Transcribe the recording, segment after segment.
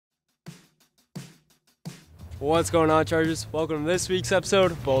What's going on, Chargers? Welcome to this week's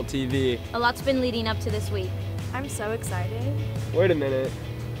episode of Bold TV. A lot's been leading up to this week. I'm so excited. Wait a minute.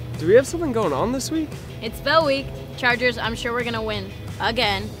 Do we have something going on this week? It's Bell Week. Chargers, I'm sure we're gonna win.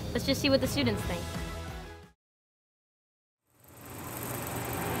 Again. Let's just see what the students think.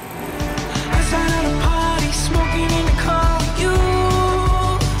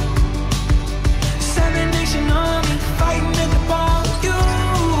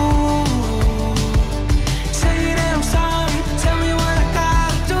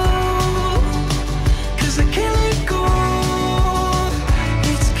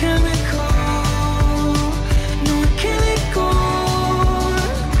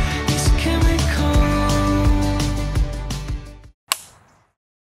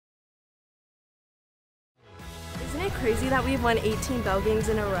 Isn't it crazy that we've won 18 Bell games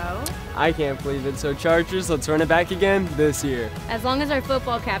in a row? I can't believe it. So Chargers, let's run it back again this year. As long as our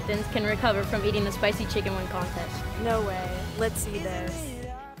football captains can recover from eating the spicy chicken wing contest. No way. Let's see this.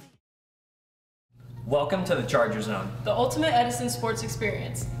 Welcome to the Charger Zone. The ultimate Edison sports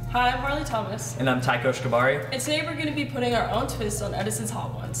experience. Hi, I'm Harley Thomas. And I'm Tycho Shkabari. And today we're going to be putting our own twist on Edison's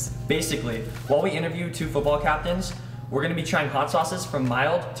Hot Ones. Basically, while we interview two football captains, we're going to be trying hot sauces from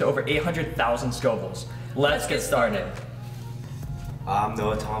mild to over 800,000 Scovilles. Let's get started. I'm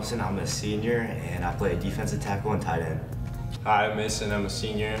Noah Thompson, I'm a senior, and I play defensive tackle and tight end. Hi, I'm Mason, I'm a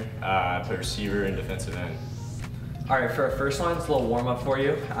senior. I play receiver and defensive end. All right, for our first one, it's a little warm up for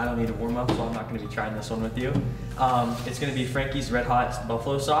you. I don't need a warm up, so I'm not going to be trying this one with you. It's going to be Frankie's Red Hot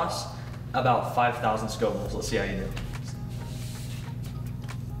Buffalo Sauce, about 5,000 Scovilles. Let's see how you do.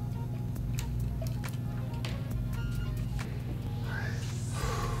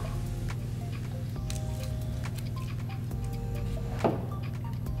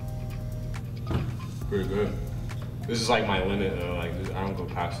 Pretty good. This is like my limit though, like I don't go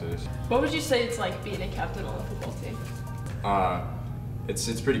past this. What would you say it's like being a captain on a football team?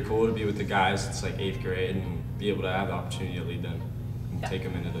 It's pretty cool to be with the guys. It's like 8th grade and be able to have the opportunity to lead them and take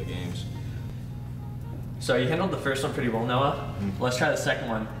them into the games. So you handled the first one pretty well, Noah. Let's try the second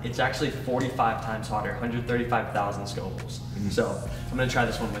one. It's actually 45 times hotter, 135,000 Scovilles. So I'm going to try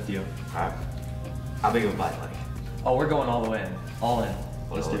this one with you. All right. How big of a bite, like? Oh, we're going all the way in. All in.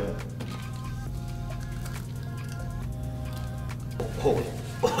 Let's do it. Holy.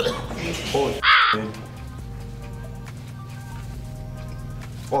 Holy man.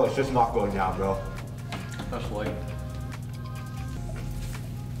 Oh, it's just not going down, bro. That's light.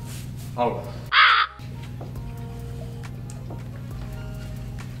 Oh.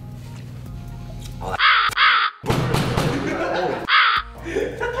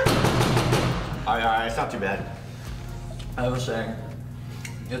 Alright, it's not too bad. I was saying,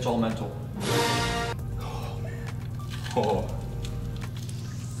 it's all mental. Oh, man. Oh.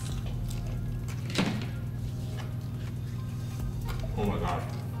 Oh my god.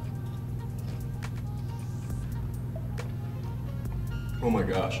 Oh my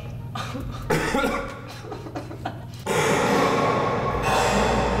gosh. Are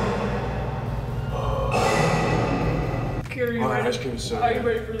you ready? Ice cream is so Are you good.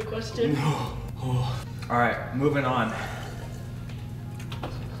 ready for the question? All right, moving on.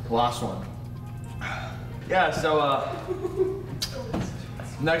 Last one. Yeah, so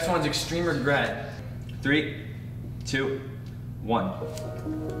next one's extreme regret. 3, 2, 1.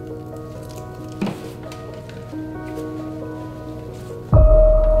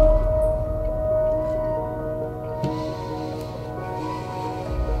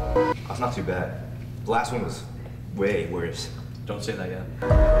 That's not too bad. The last one was way worse. Don't say that yet.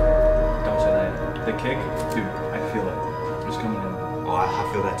 Don't say that yet. The kick, dude, I feel it. It's coming in. Oh,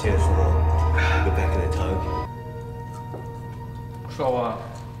 I feel that too. It's a little the back of the tug. So,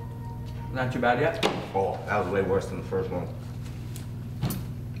 not too bad yet? Oh, that was way worse than the first one.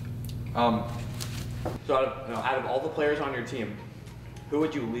 So out of all the players on your team, who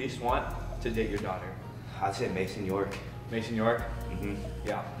would you least want to date your daughter? I'd say Mason York. Mason York? Mm-hmm.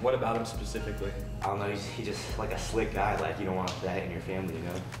 Yeah. What about him specifically? I don't know, he's just like a slick guy, like you don't want that in your family, you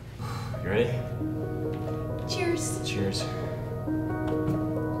know? You ready? Cheers. Cheers.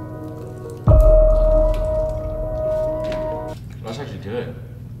 That's actually good.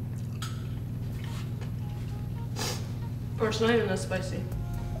 Or it's not even that spicy.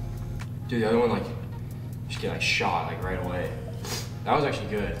 Dude, the other one like just get like shot like right away. That was actually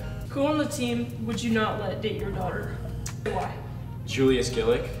good. Who on the team would you not let date your daughter? Why? Julius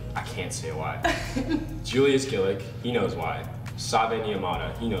Gillick, I can't say why. Julius Gillick, he knows why. Sabe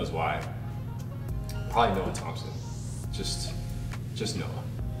Niyamata, he knows why. Probably Noah Thompson. Just Noah.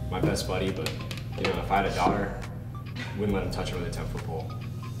 My best buddy, but you know, if I had a daughter, wouldn't let him touch her with a 10-foot pole.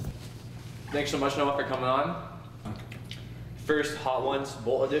 Thanks so much, Noah, for coming on. First Hot Ones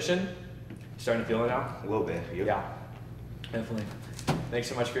Bolt Edition. Starting to feel it now? A little bit. You? Yeah, definitely. Thanks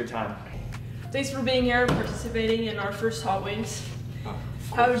so much for your time. Thanks for being here, participating in our first Hot Wings.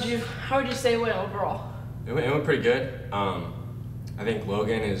 How would you say it went overall? It went pretty good. I think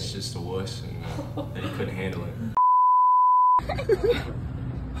Logan is just a wuss and that he couldn't handle it.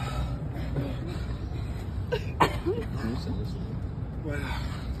 I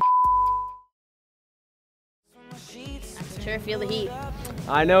can sure feel the heat.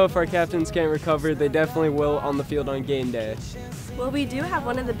 I know if our captains can't recover, they definitely will on the field on game day. Well, we do have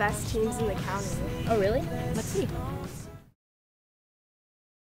one of the best teams in the county. Oh, really? Let's see.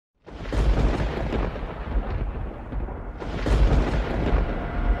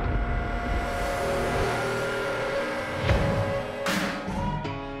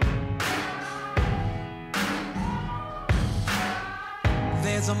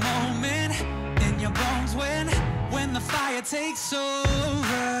 There's a moment in your bones when the fire takes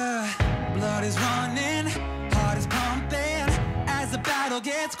over. Blood is running, heart is pumping as the battle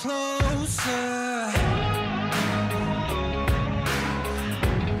gets closer.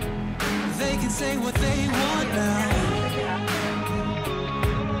 They can say what they want now,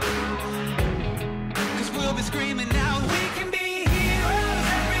 'cause we'll be screaming out, we can be heroes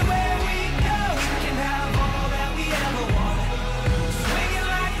everywhere we go. We can have all that we ever want. Swinging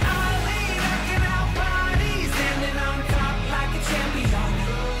like Ali, knocking out bodies, standing on top like a champion.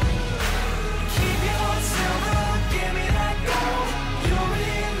 Keep your silver, give me that gold. You'll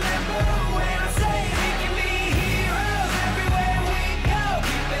remember when I say we can be heroes everywhere we go.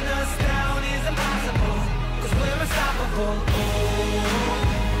 Keeping us down is impossible, 'cause we're unstoppable. Oh,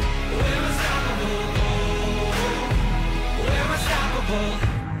 we're unstoppable. We're unstoppable.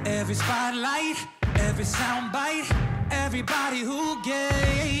 Every spotlight, every soundbite, everybody who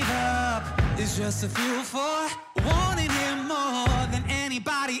gave up is just a fuel for wanting him more than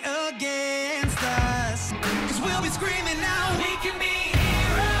anybody against us. 'Cause we'll be screaming now, we can be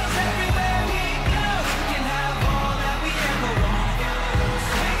heroes everywhere we go. We can have all that we ever want.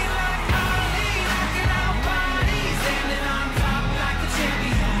 Swinging like Ali, knocking out bodies, standing on top like a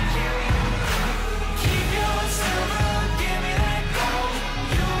champion. Keep your silver, give me that gold.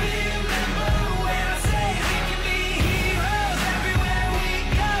 You'll remember when I say we can be heroes everywhere we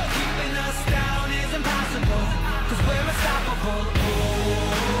go. Keeping us down is impossible, 'cause we're unstoppable.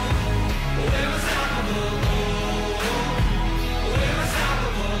 Oh, we're unstoppable. Oh, we're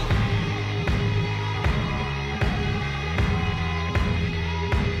unstoppable.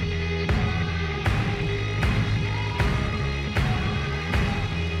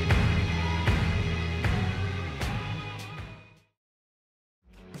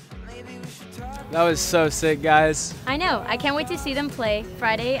 That was so sick, guys. I know. I can't wait to see them play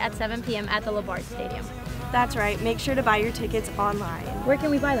Friday at 7 p.m. at the LaBarge Stadium. That's right, make sure to buy your tickets online Where can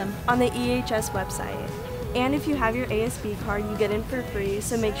we buy them? on the EHS website. And if you have your ASB card, you get in for free,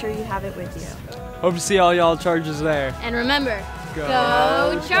 so make sure you have it with you. Hope to see all y'all Chargers there. And remember, Go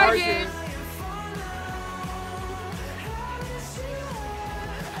go Chargers!